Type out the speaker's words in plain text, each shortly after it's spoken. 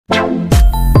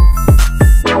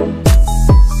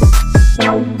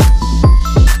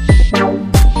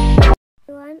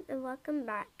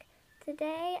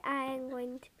Today I'm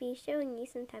going to be showing you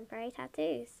some temporary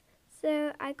tattoos.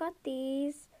 So I got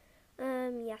these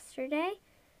yesterday.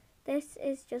 This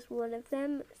is just one of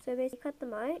them. So basically cut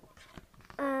them out.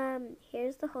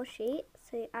 Here's the whole sheet.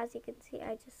 So as you can see,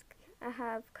 I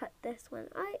have cut this one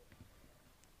out.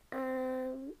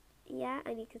 Yeah,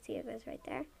 and you can see it goes right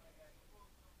there.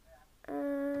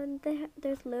 And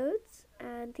there's loads,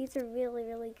 and these are really,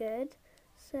 really good.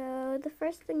 So the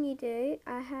first thing you do,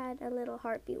 I had a little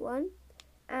heartbeat one,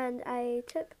 and I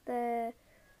took the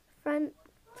front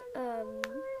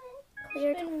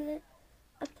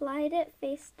applied it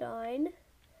face down,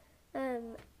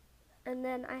 and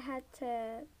then I had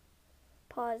to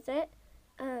pause it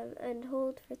and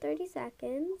hold for 30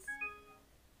 seconds.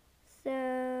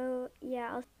 So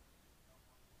yeah,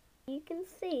 you can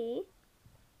see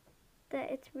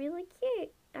that it's really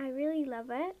cute. I really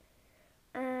love it,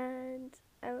 and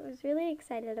I was really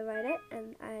excited about it,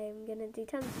 and I'm gonna do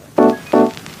tons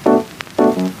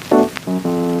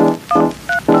more.